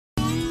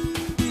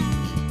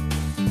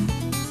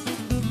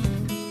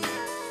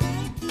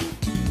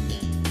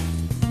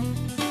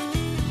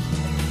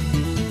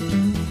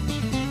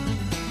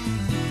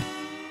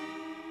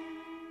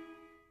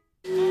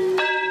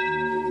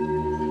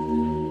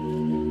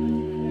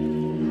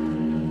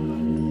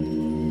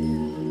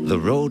The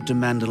road to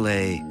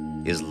Mandalay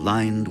is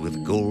lined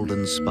with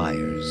golden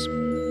spires.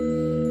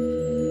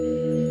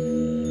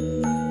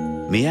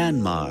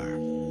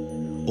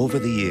 Myanmar. Over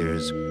the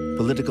years,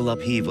 political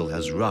upheaval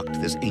has rocked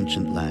this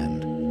ancient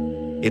land.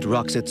 It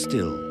rocks it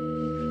still,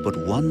 but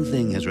one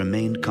thing has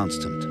remained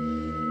constant.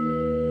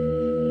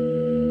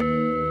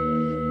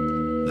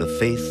 The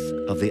faith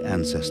of the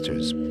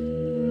ancestors,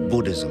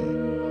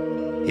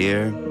 Buddhism.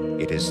 Here,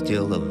 it is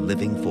still a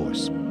living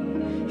force.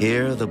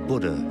 Here, the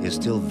Buddha is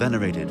still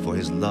venerated for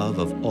his love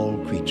of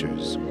all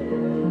creatures.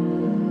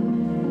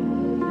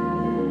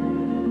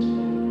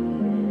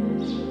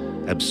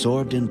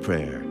 Absorbed in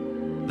prayer,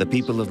 the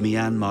people of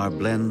Myanmar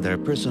blend their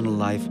personal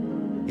life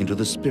into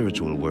the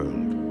spiritual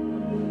world.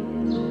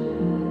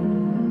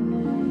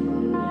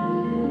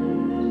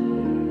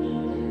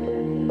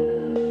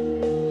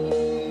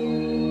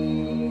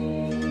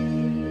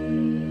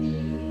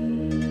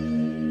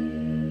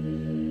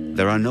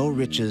 There are no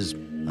riches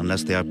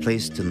unless they are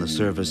placed in the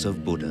service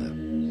of Buddha.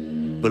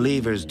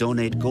 Believers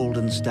donate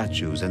golden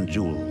statues and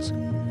jewels.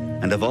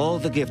 And of all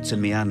the gifts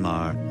in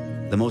Myanmar,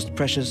 the most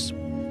precious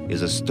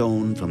is a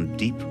stone from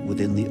deep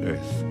within the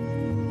earth.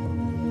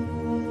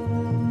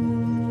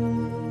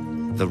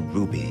 The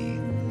ruby.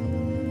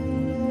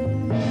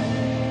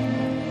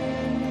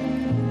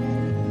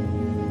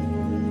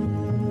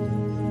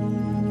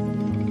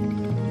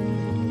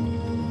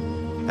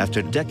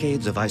 After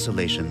decades of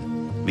isolation,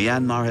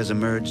 Myanmar has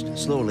emerged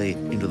slowly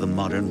into the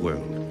modern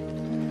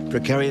world.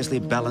 Precariously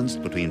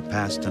balanced between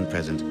past and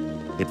present,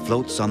 it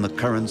floats on the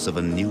currents of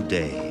a new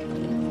day.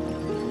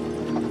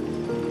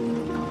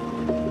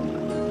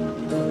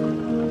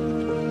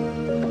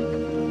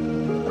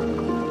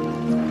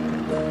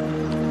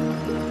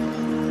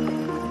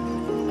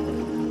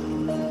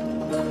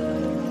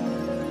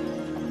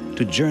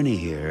 To journey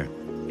here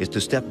is to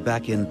step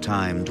back in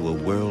time to a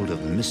world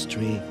of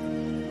mystery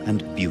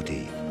and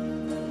beauty.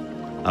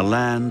 A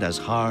land as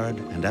hard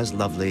and as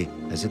lovely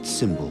as its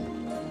symbol,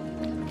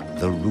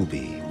 the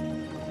ruby.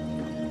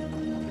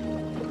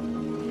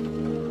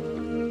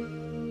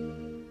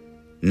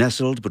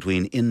 Nestled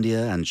between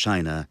India and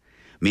China,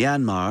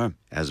 Myanmar,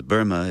 as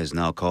Burma is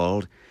now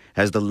called,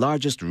 has the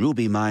largest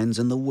ruby mines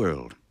in the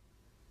world.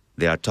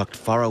 They are tucked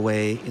far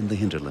away in the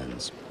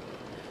hinterlands.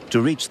 To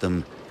reach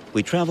them,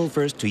 we travel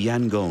first to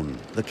Yangon,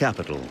 the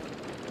capital.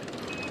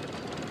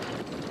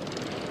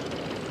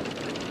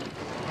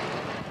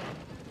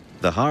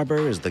 The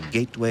harbor is the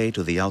gateway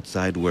to the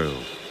outside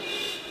world.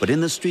 But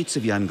in the streets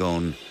of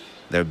Yangon,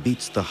 there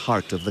beats the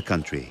heart of the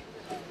country.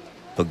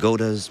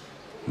 Pagodas,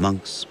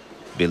 monks,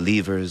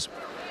 believers,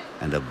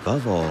 and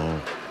above all,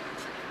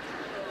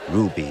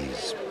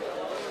 rubies.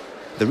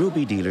 The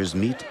ruby dealers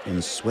meet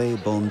in Sway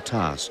Bon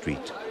Ta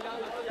Street.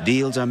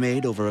 Deals are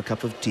made over a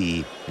cup of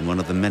tea in one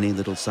of the many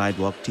little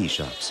sidewalk tea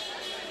shops.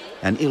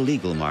 An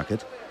illegal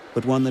market,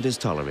 but one that is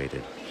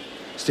tolerated.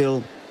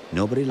 Still,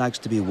 nobody likes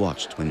to be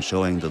watched when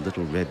showing the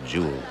little red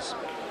jewels.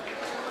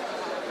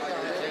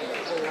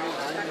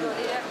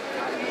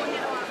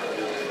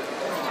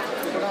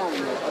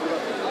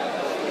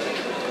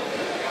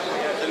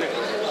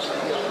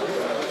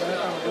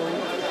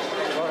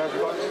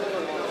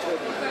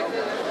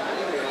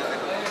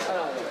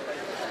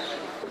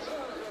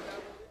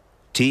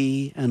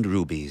 Tea and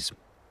rubies.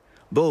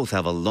 Both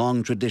have a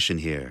long tradition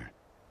here.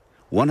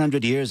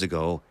 100 years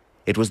ago,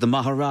 it was the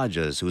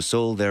Maharajas who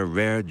sold their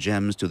rare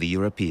gems to the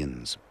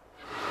Europeans.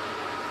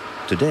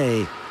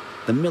 Today,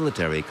 the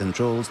military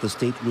controls the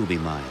state ruby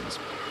mines,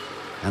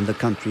 and the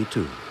country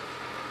too.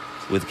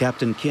 With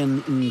Captain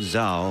Kin Ng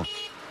Zhao,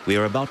 we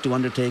are about to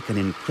undertake an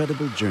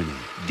incredible journey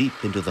deep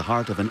into the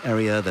heart of an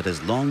area that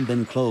has long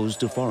been closed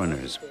to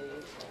foreigners.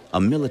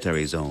 A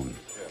military zone,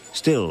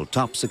 still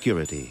top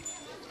security.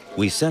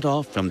 We set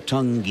off from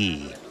Tung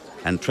Gi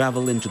and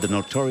travel into the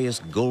notorious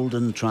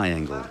Golden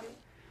Triangle,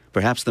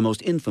 perhaps the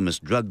most infamous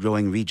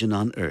drug-growing region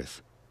on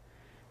Earth.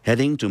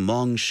 Heading to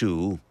Mong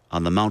Shu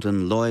on the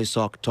mountain Loi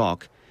Sok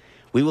Tok,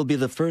 we will be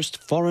the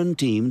first foreign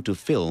team to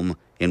film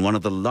in one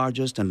of the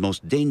largest and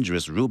most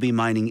dangerous ruby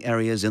mining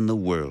areas in the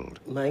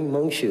world.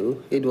 Mong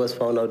Shu, it was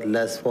found out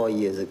last 4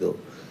 years ago,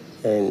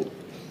 and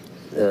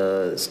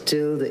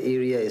still the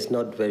area is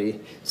not very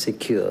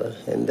secure,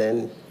 and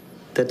then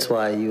that's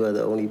why you are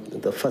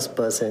the first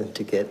person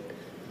to get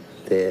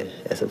there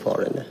as a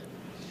foreigner.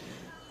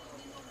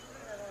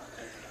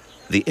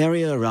 The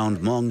area around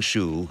Mong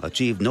Shu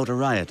achieved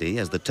notoriety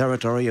as the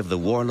territory of the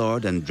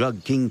warlord and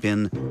drug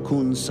kingpin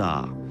Khun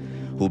Sa,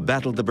 who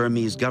battled the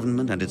Burmese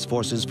government and its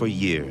forces for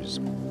years.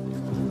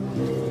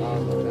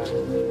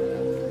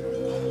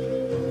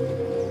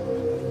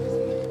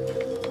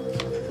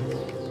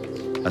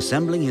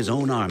 Assembling his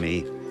own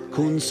army,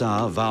 Khun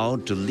Sa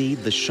vowed to lead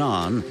the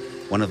Shan,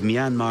 one of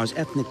Myanmar's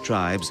ethnic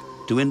tribes,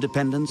 to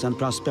independence and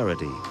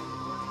prosperity.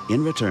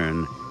 In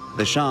return,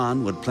 the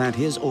Shan would plant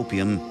his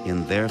opium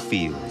in their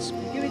fields.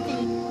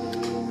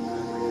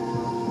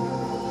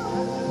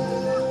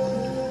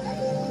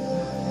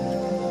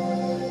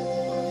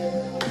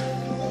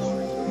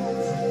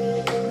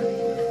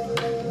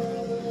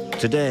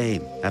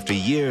 Today, after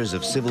years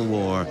of civil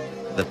war,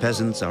 the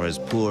peasants are as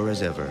poor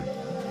as ever.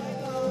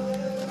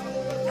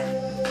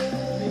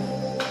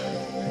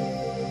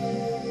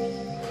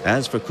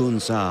 As for Khun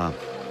Sa,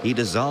 he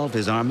dissolved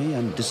his army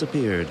and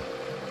disappeared,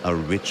 a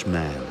rich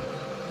man.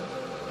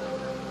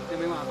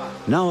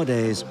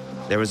 Nowadays,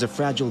 there is a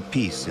fragile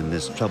peace in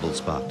this troubled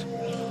spot.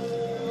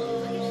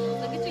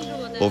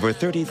 Over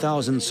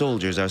 30,000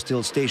 soldiers are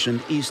still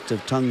stationed east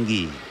of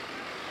Tangi.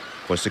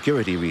 For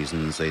security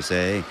reasons, they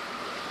say,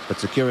 but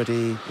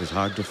security is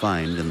hard to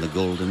find in the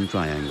Golden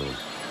Triangle.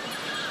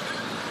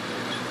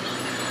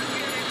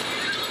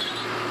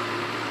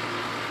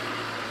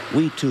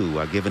 We too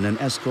are given an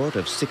escort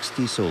of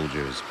 60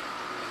 soldiers.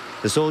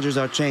 The soldiers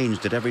are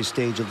changed at every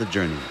stage of the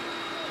journey.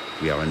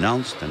 We are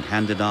announced and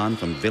handed on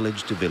from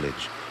village to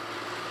village.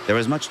 There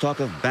is much talk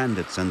of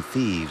bandits and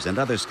thieves and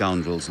other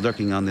scoundrels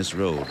lurking on this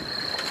road.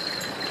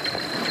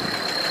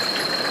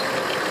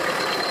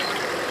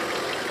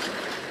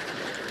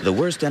 The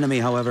worst enemy,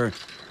 however,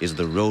 is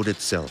the road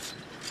itself.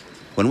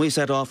 When we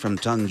set off from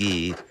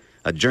Tangi,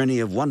 a journey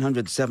of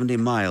 170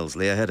 miles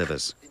lay ahead of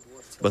us.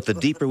 But the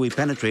deeper we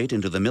penetrate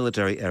into the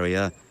military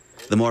area,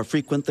 the more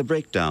frequent the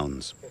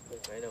breakdowns.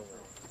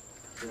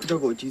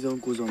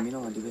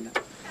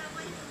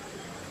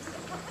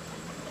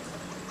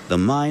 The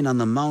mine on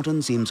the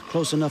mountain seems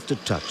close enough to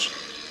touch,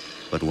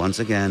 but once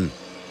again,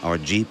 our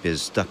jeep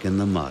is stuck in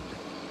the mud.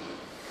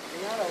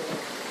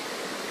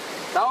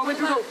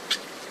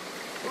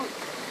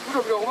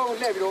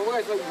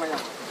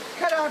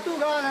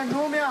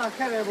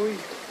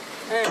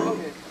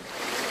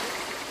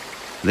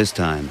 This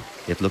time,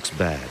 it looks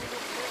bad.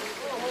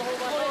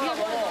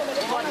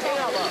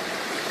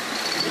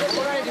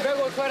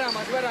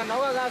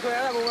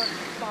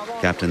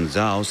 Captain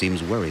Zhao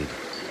seems worried.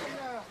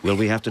 Will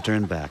we have to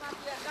turn back?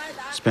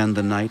 Spend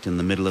the night in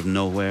the middle of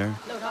nowhere?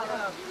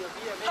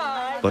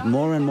 But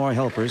more and more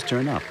helpers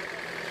turn up.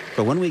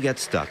 For when we get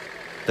stuck,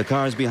 the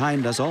cars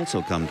behind us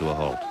also come to a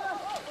halt.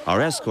 Our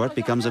escort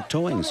becomes a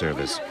towing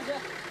service,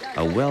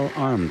 a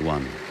well-armed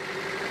one.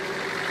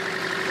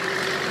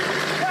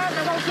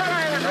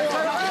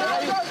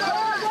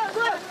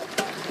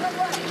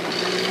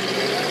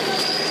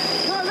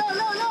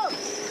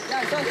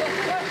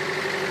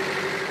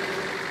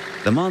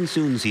 The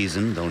monsoon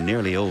season, though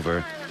nearly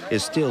over,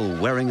 is still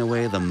wearing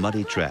away the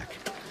muddy track.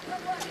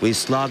 We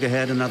slog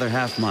ahead another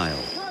half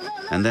mile,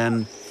 and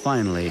then,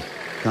 finally,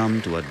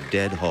 come to a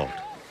dead halt.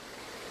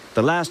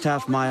 The last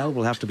half mile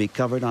will have to be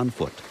covered on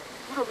foot.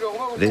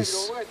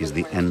 This is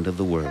the end of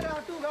the world.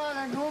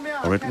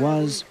 Or it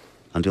was,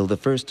 until the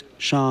first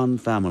Shan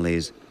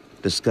families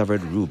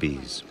discovered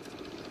rubies.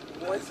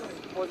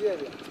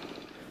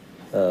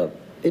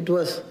 It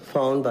was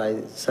found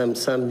by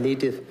some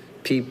native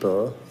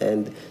people,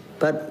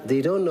 but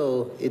they don't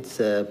know it's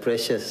a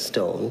precious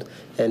stone,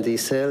 and they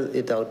sell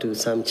it out to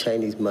some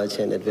Chinese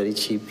merchant at very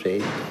cheap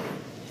rate.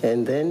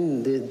 And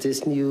then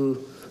this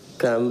new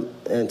come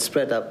and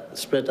spread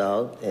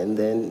out, and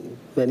then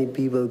many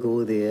people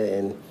go there,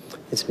 and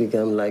it's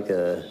become like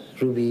a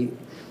ruby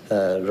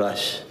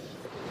rush.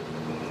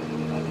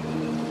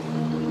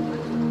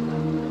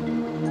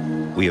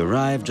 We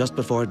arrived just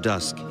before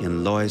dusk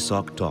in Loy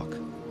Sok Tok.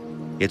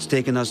 It's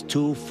taken us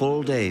 2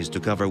 full days to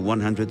cover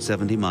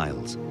 170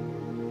 miles.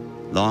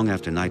 Long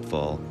after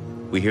nightfall,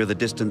 we hear the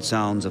distant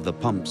sounds of the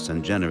pumps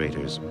and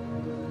generators.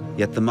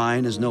 Yet the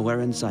mine is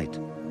nowhere in sight.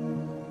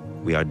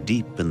 We are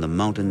deep in the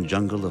mountain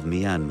jungle of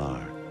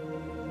Myanmar,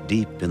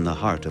 deep in the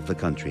heart of the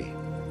country.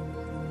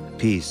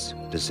 Peace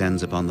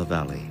descends upon the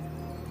valley.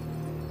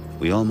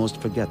 We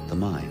almost forget the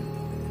mine.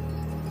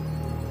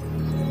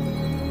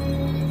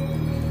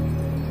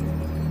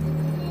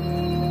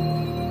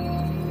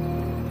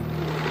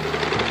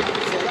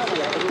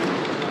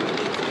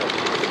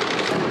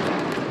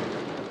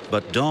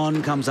 But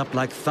dawn comes up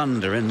like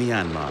thunder in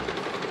Myanmar.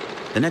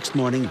 The next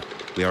morning,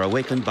 we are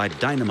awakened by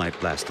dynamite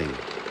blasting.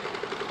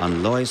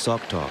 On Loy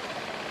Sok Tok,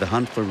 the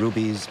hunt for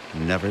rubies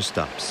never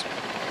stops.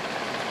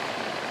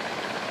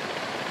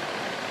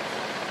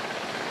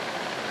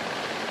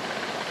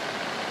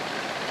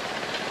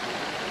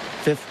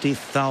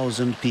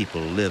 "50,000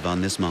 people live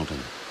on this mountain,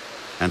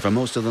 and for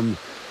most of them,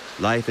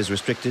 life is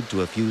restricted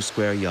to a few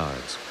square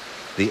yards,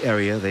 the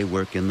area they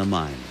work in the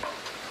mine.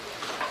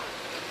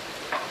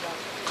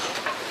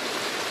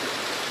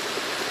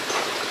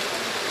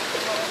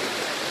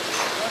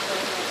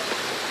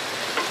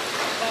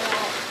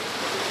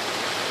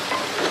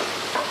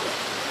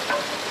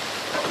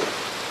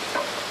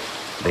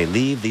 They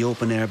leave the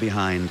open air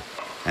behind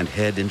and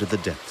head into the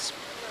depths,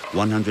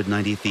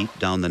 190 feet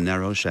down the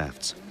narrow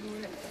shafts.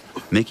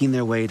 Making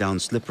their way down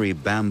slippery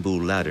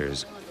bamboo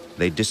ladders,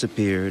 they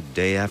disappear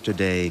day after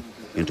day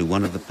into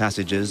one of the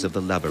passages of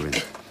the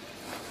labyrinth,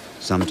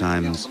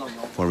 sometimes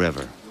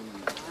forever.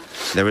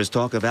 There is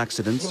talk of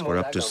accidents where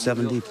up to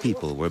 70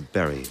 people were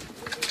buried.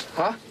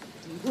 Huh?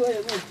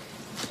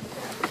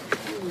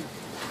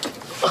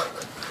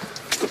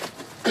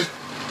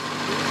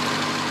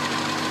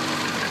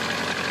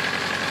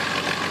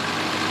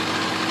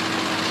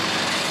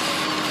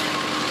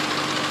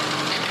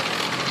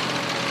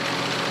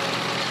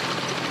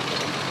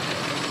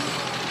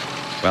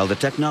 While the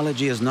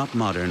technology is not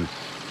modern,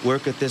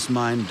 work at this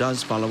mine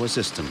does follow a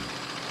system.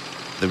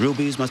 The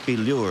rubies must be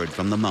lured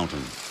from the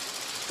mountain,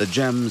 the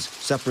gems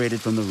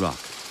separated from the rock,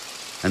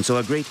 and so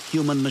a great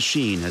human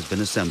machine has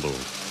been assembled.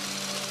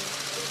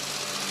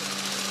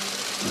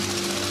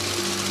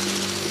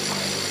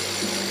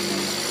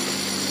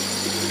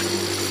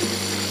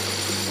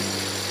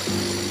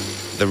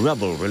 The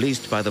rubble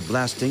released by the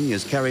blasting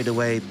is carried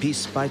away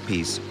piece by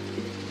piece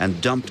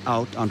and dumped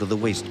out onto the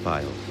waste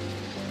pile.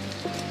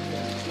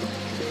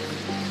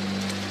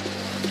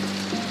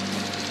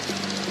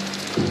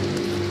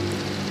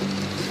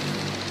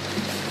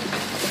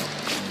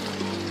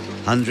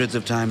 Hundreds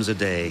of times a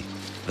day,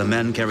 the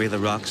men carry the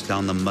rocks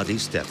down the muddy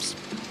steps.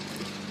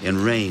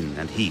 In rain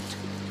and heat,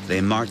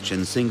 they march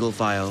in single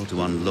file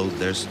to unload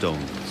their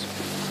stones.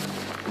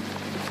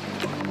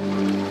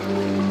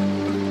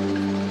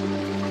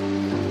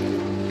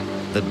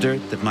 The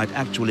dirt that might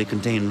actually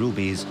contain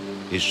rubies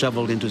is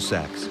shoveled into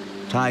sacks,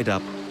 tied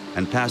up,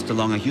 and passed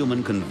along a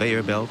human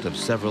conveyor belt of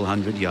several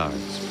hundred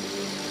yards.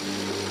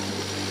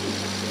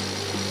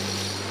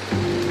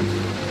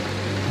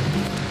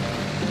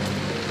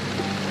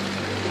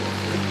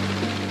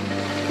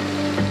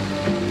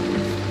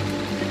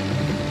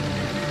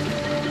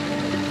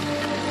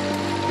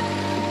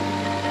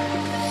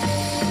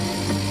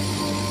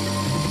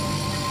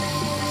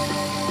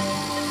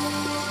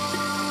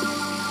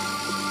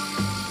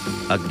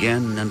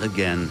 Again and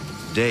again,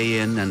 day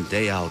in and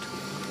day out,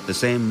 the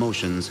same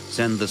motions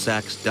send the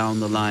sacks down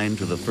the line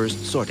to the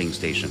first sorting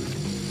station.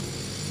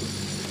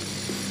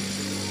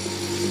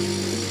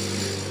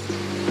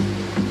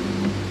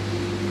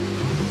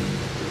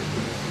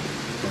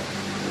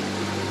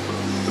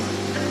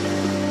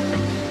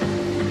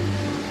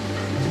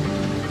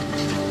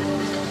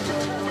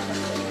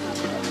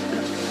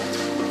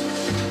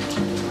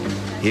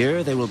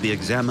 Here they will be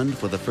examined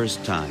for the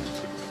first time.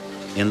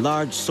 In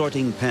large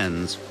sorting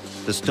pens,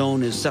 the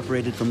stone is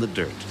separated from the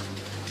dirt.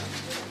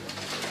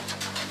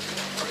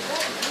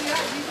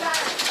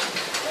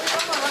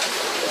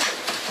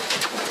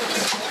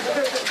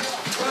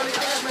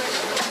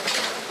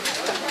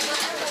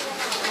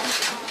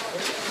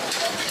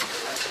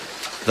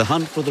 The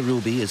hunt for the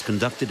ruby is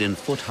conducted in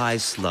foot-high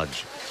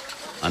sludge,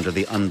 under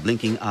the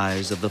unblinking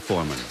eyes of the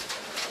foreman.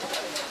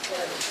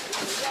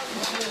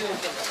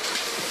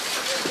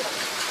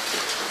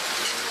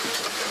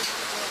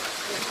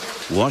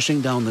 Washing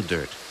down the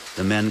dirt,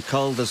 the men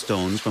cull the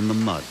stones from the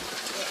mud.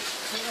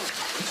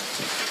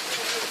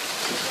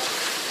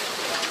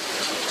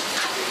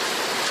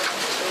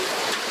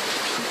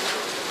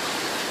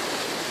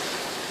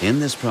 In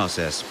this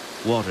process,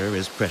 water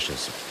is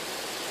precious.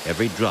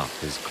 Every drop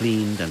is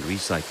cleaned and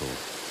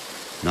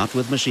recycled, not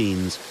with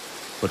machines,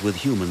 but with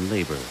human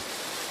labor.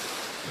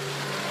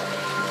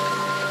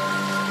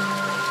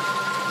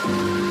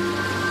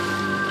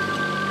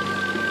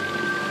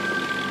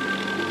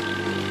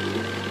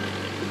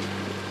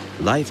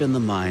 Life in the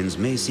mines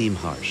may seem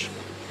harsh,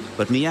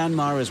 but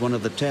Myanmar is one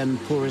of the 10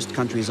 poorest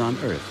countries on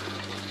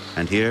earth.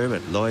 And here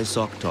at Loy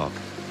Sok Tok,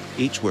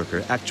 each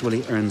worker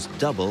actually earns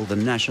double the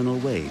national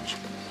wage,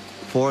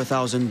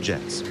 4,000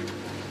 jets,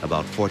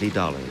 about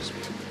 $40.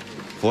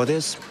 For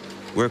this,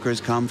 workers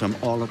come from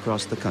all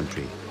across the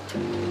country.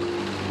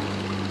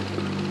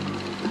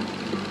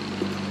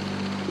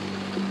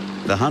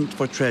 The hunt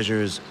for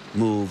treasures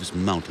moves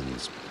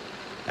mountains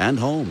and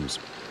homes.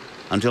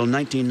 Until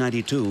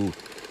 1992,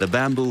 the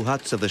bamboo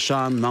huts of the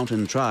Shan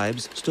Mountain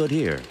tribes stood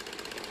here.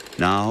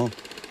 Now,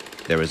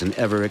 there is an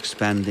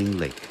ever-expanding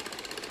lake.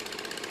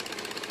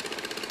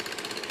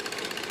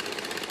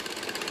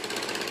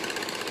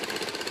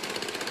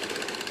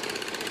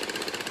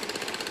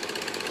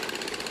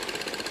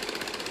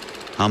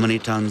 How many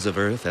tons of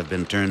earth have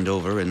been turned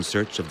over in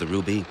search of the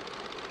ruby?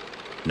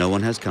 No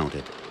one has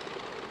counted.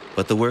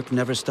 But the work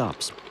never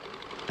stops,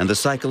 and the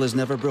cycle is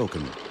never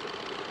broken.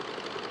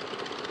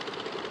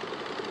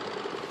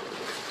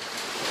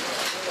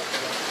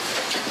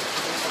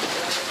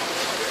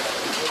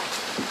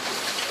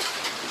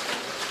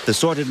 The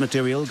sorted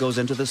material goes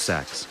into the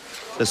sacks.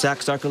 The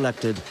sacks are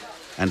collected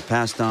and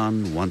passed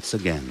on once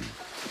again.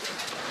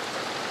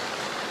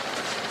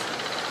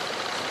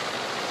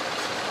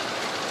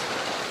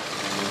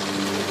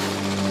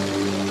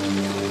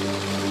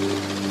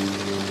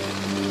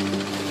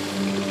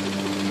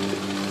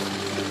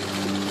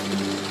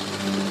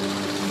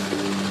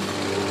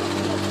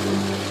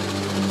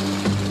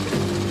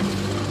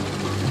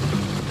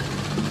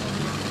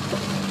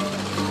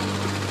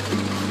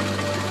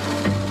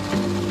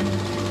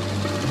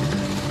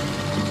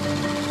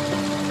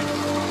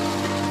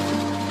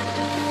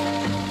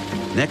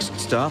 Next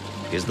stop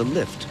is the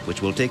lift,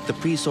 which will take the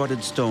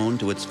pre-sorted stone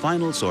to its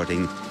final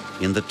sorting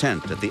in the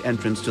tent at the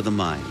entrance to the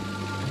mine.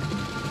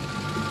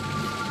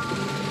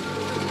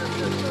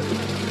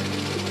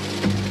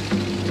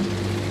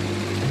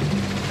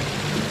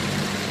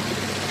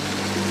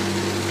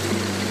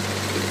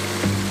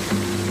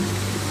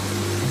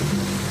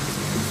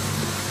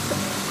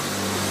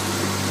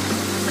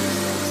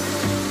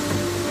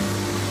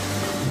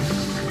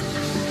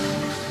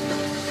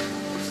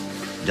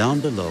 Down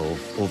below,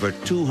 over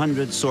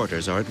 200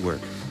 sorters are at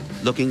work,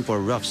 looking for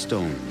rough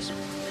stones.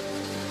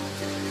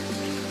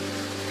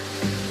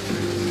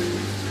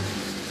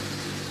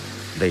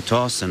 They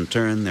toss and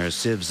turn their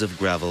sieves of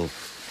gravel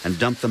and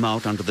dump them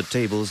out onto the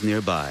tables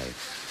nearby.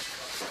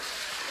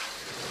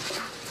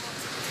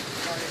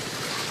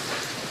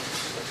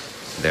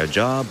 Their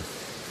job,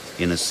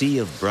 in a sea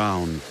of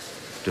brown,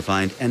 to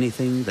find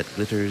anything that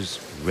glitters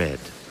red.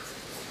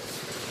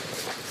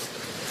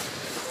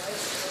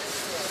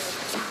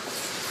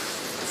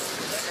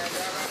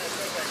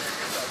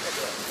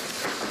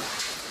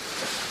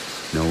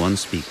 No one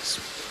speaks.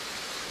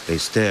 They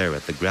stare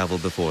at the gravel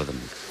before them,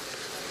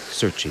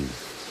 searching,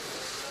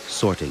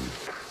 sorting.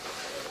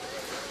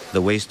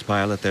 The waste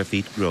pile at their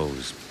feet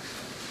grows.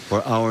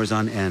 For hours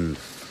on end,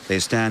 they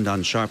stand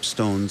on sharp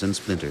stones and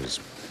splinters,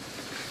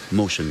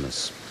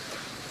 motionless,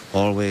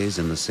 always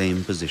in the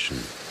same position.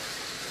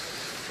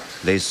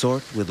 They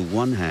sort with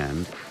one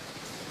hand,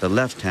 the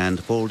left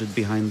hand folded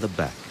behind the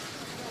back.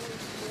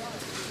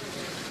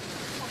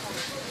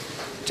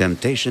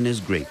 Temptation is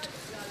great,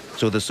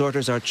 so the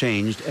sorters are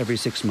changed every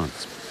 6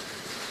 months.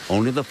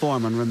 Only the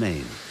foremen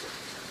remain,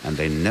 and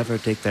they never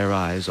take their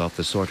eyes off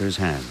the sorters'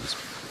 hands.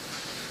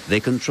 They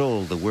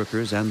control the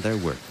workers and their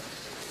work,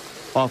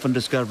 often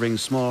discovering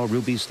small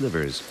ruby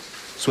slivers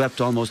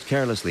swept almost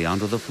carelessly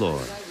onto the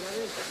floor.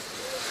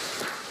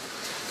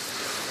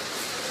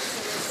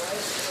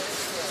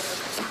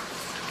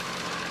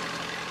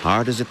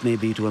 Hard as it may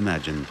be to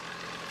imagine,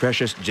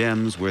 precious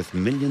gems worth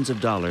millions of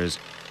dollars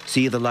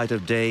see the light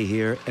of day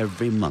here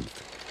every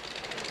month.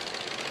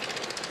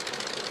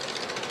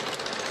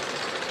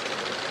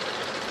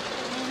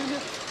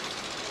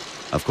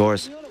 Of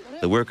course,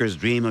 the workers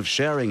dream of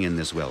sharing in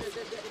this wealth,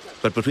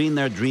 but between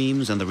their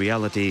dreams and the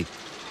reality,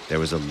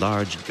 there is a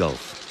large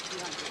gulf.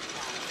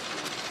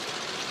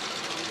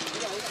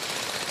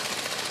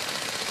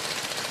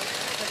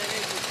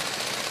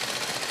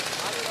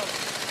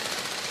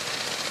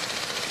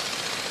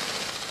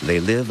 They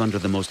live under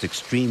the most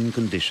extreme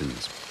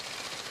conditions.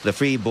 The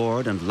free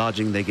board and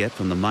lodging they get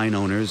from the mine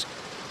owners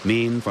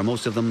mean, for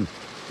most of them,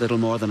 little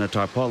more than a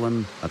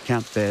tarpaulin, a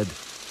camp bed,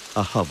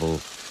 a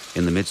hovel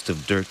in the midst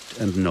of dirt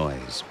and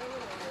noise.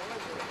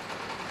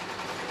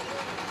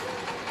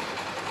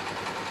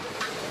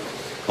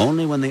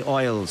 Only when the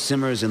oil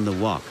simmers in the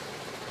wok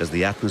does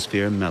the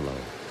atmosphere mellow.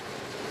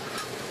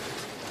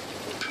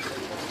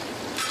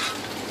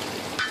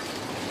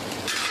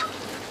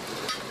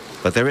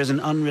 But there is an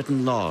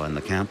unwritten law in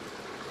the camp.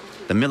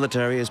 The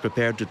military is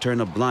prepared to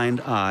turn a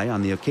blind eye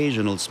on the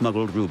occasional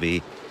smuggled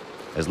ruby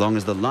as long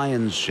as the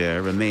lion's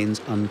share remains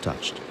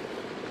untouched.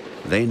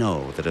 They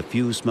know that a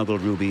few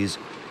smuggled rubies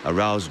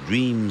arouse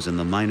dreams in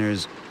the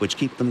miners which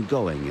keep them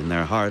going in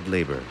their hard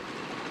labor.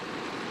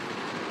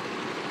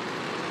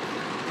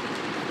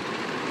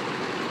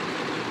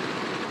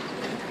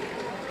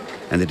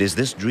 And it is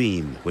this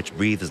dream which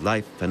breathes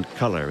life and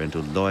color into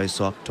Loy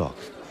Sok Tok,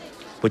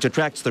 which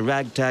attracts the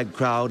ragtag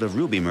crowd of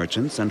ruby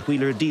merchants and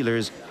wheeler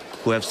dealers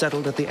who have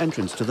settled at the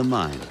entrance to the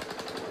mine.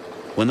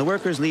 When the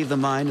workers leave the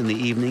mine in the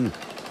evening,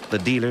 the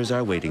dealers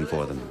are waiting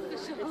for them.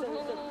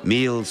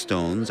 Meal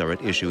stones are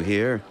at issue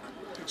here,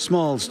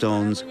 small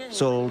stones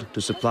sold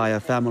to supply a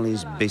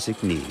family's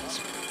basic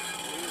needs.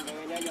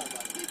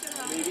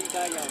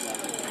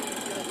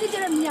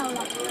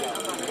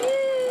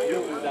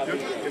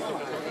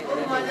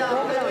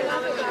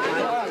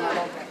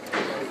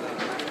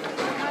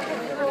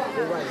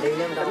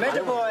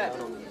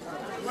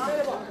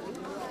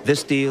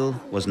 This deal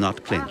was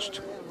not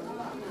clinched.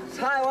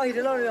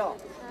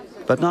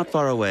 But not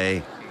far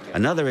away,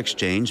 another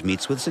exchange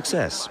meets with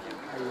success.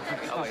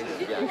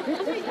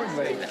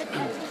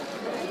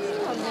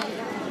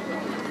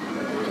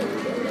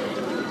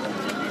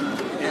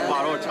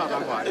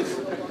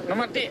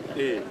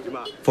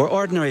 For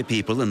ordinary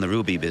people in the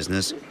ruby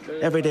business,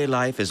 everyday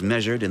life is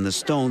measured in the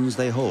stones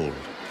they hold.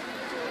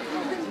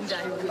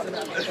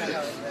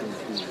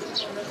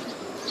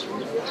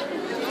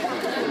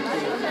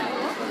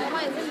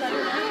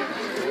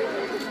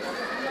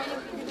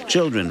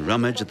 Children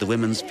rummage at the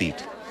women's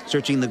feet,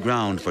 searching the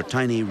ground for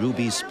tiny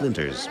ruby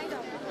splinters.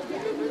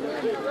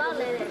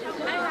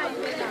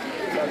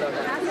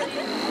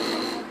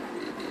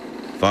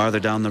 Farther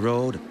down the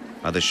road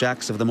are the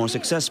shacks of the more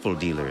successful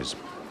dealers.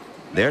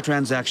 Their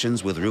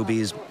transactions with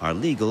rubies are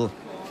legal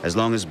as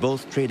long as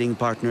both trading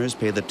partners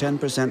pay the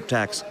 10%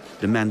 tax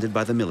demanded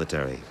by the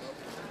military.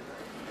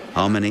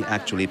 How many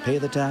actually pay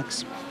the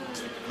tax?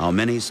 How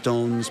many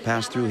stones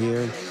pass through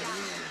here?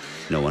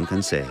 No one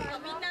can say.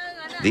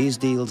 These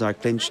deals are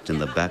clinched in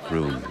the back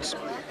rooms.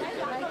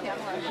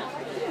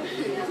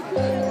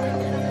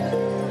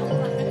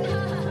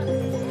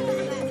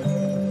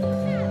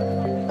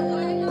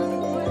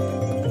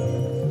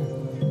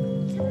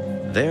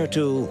 There,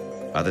 too,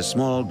 are the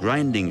small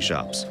grinding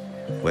shops,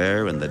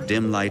 where, in the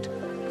dim light,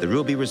 the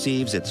ruby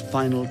receives its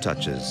final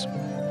touches.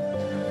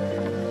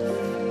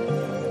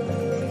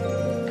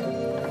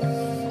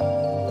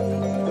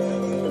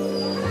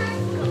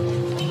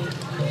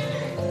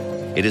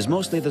 It is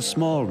mostly the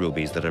small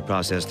rubies that are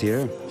processed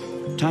here,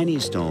 Tiny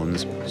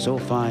stones, so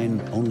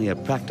fine only a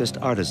practiced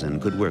artisan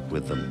could work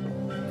with them.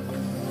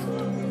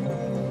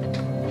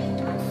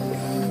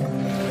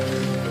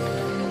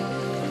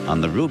 On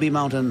the Ruby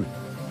Mountain,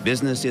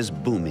 business is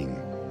booming.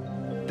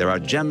 There are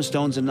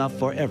gemstones enough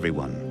for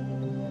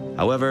everyone.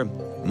 However,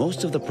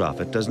 most of the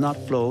profit does not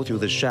flow through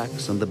the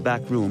shacks and the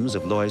back rooms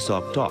of Loy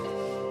Sok Tok.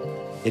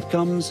 It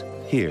comes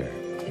here.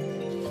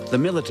 The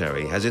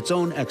military has its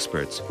own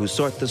experts who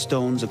sort the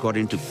stones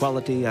according to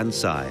quality and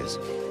size.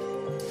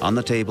 On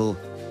the table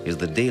is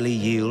the daily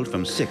yield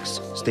from 6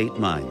 state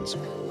mines.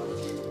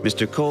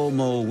 Mr. Ko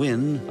Mo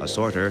Win, a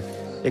sorter,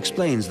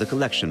 explains the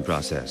collection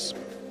process.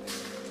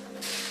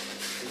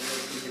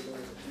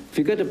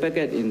 Figure the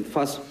packet in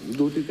first,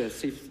 go to the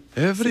safe.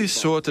 Every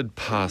sorted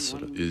parcel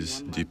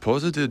is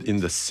deposited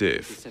in the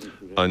safe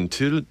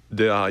until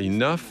there are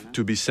enough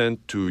to be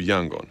sent to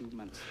Yangon.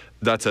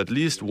 That's at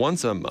least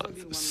once a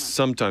month,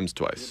 sometimes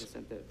twice.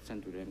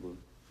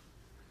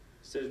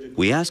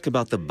 We ask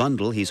about the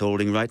bundle he's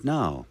holding right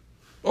now.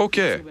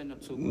 Okay,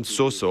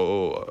 so,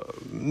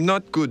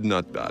 not good,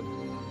 not bad.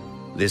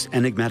 This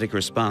enigmatic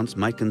response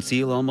might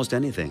conceal almost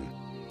anything,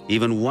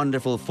 even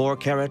wonderful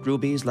 4-carat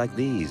rubies like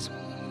these,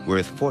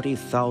 worth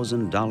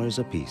 $40,000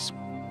 apiece.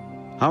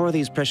 How are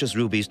these precious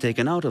rubies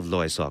taken out of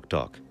Loy Sok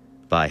Tok?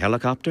 By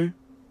helicopter?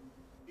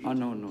 Oh,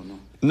 no.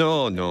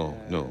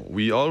 No.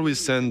 We always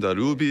send the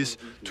rubies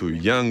to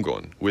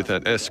Yangon with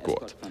an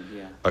escort,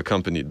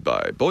 accompanied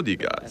by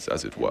bodyguards,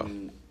 as it were.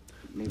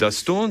 The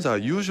stones are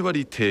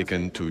usually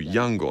taken to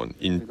Yangon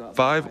in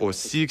 5 or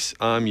 6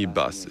 army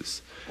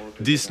buses.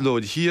 This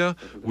load here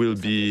will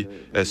be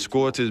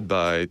escorted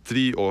by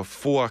 3 or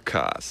 4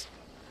 cars.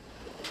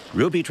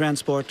 Ruby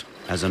transport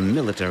as a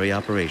military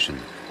operation.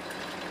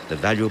 The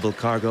valuable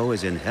cargo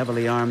is in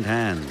heavily armed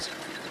hands.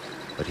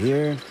 But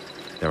here,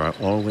 there are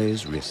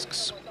always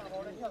risks.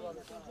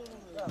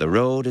 The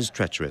road is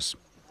treacherous,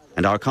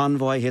 and our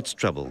convoy hits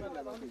trouble.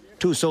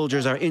 2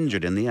 soldiers are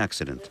injured in the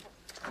accident,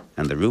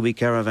 and the Ruby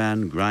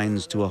caravan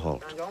grinds to a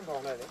halt.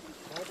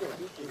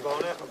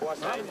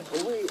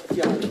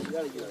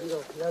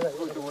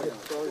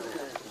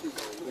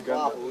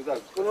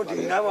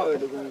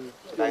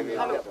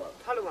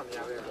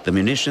 The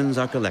munitions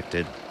are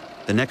collected,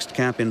 the next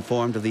camp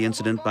informed of the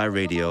incident by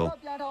radio,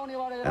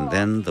 and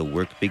then the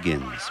work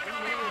begins.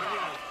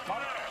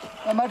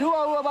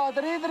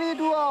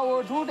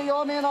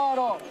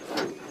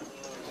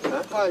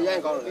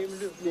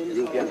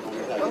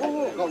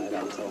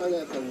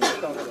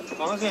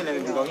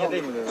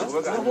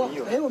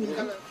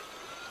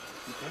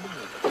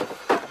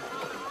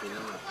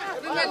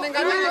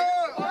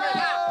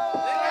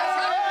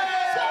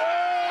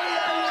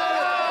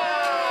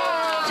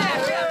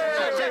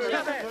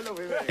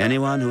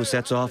 Anyone who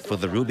sets off for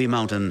the Ruby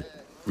Mountain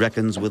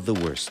reckons with the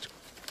worst.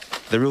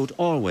 The route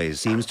always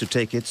seems to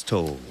take its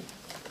toll.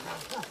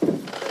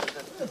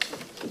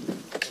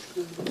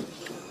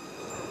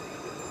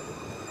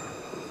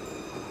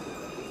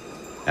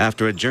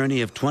 After a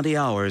journey of 20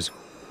 hours,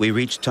 we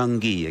reach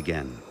Tungui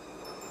again.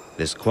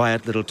 This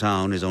quiet little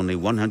town is only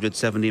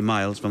 170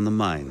 miles from the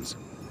mines,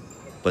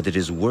 but it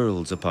is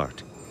worlds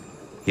apart.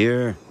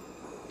 Here,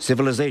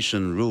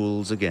 civilization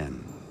rules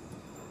again.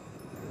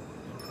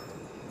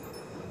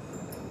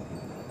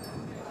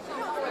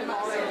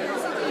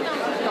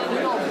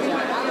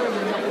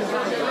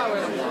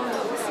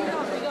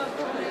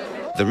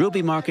 The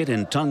Ruby Market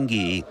in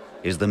Tungui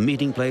is the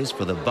meeting place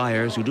for the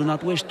buyers who do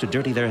not wish to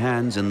dirty their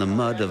hands in the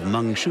mud of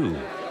Mengshu.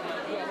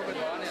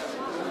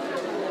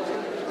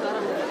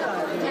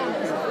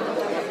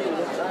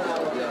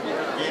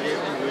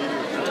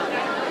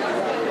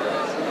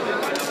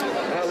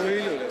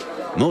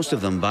 Most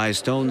of them buy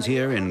stones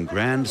here in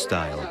grand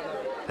style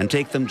and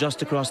take them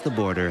just across the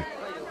border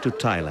to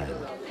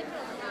Thailand.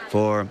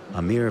 For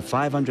a mere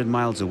 500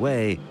 miles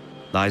away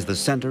lies the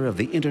center of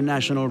the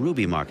international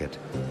ruby market,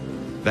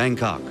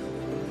 Bangkok.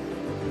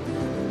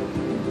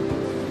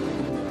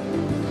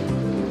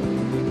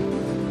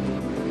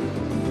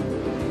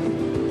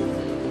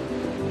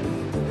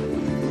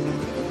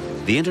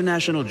 The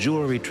International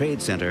Jewelry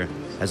Trade Center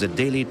has a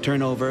daily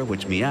turnover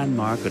which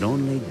Myanmar could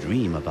only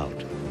dream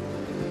about.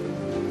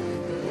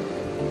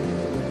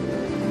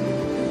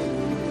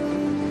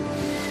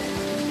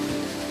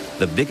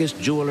 The biggest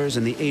jewelers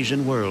in the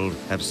Asian world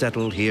have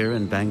settled here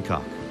in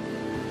Bangkok.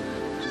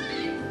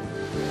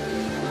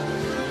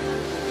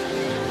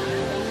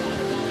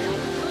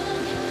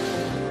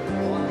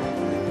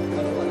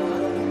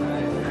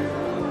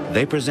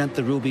 They present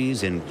the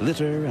rubies in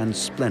glitter and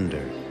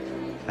splendor,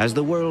 as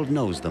the world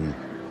knows them,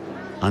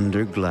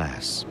 under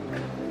glass.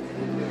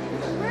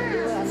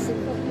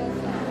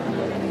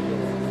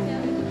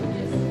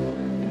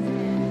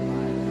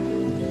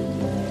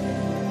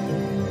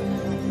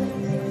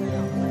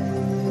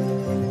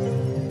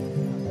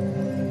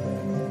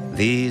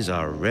 These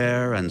are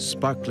rare and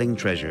sparkling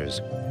treasures,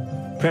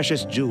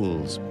 precious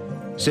jewels,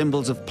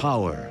 symbols of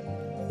power,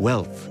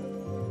 wealth,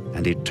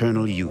 and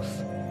eternal youth.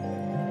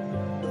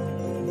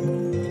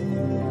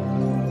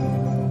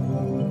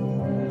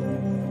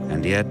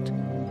 And yet,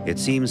 it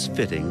seems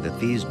fitting that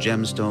these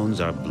gemstones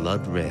are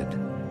blood red,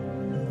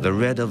 the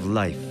red of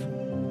life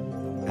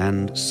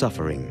and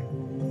suffering.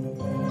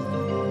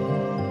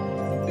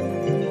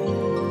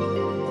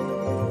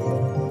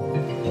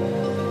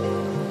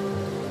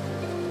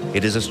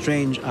 It is a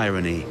strange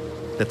irony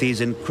that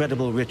these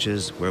incredible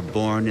riches were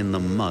born in the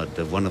mud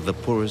of one of the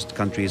poorest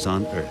countries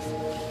on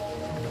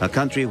earth. A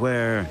country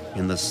where,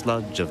 in the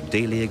sludge of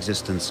daily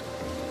existence,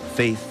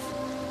 faith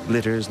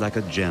glitters like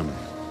a gem,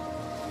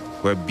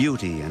 where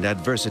beauty and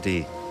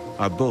adversity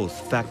are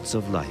both facts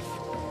of life,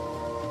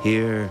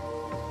 here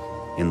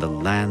in the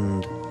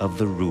land of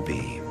the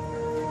ruby.